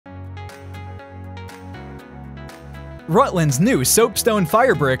Rutland's new Soapstone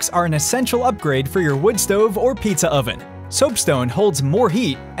Firebricks are an essential upgrade for your wood stove or pizza oven. Soapstone holds more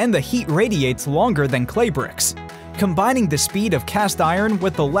heat, and the heat radiates longer than clay bricks. Combining the speed of cast iron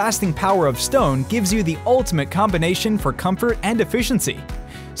with the lasting power of stone gives you the ultimate combination for comfort and efficiency.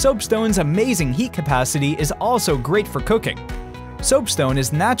 Soapstone's amazing heat capacity is also great for cooking. Soapstone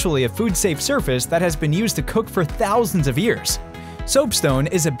is naturally a food-safe surface that has been used to cook for thousands of years. Soapstone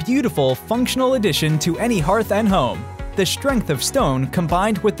is a beautiful, functional addition to any hearth and home. The strength of stone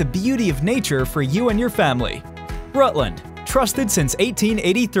combined with the beauty of nature for you and your family. Rutland, trusted since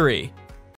 1883.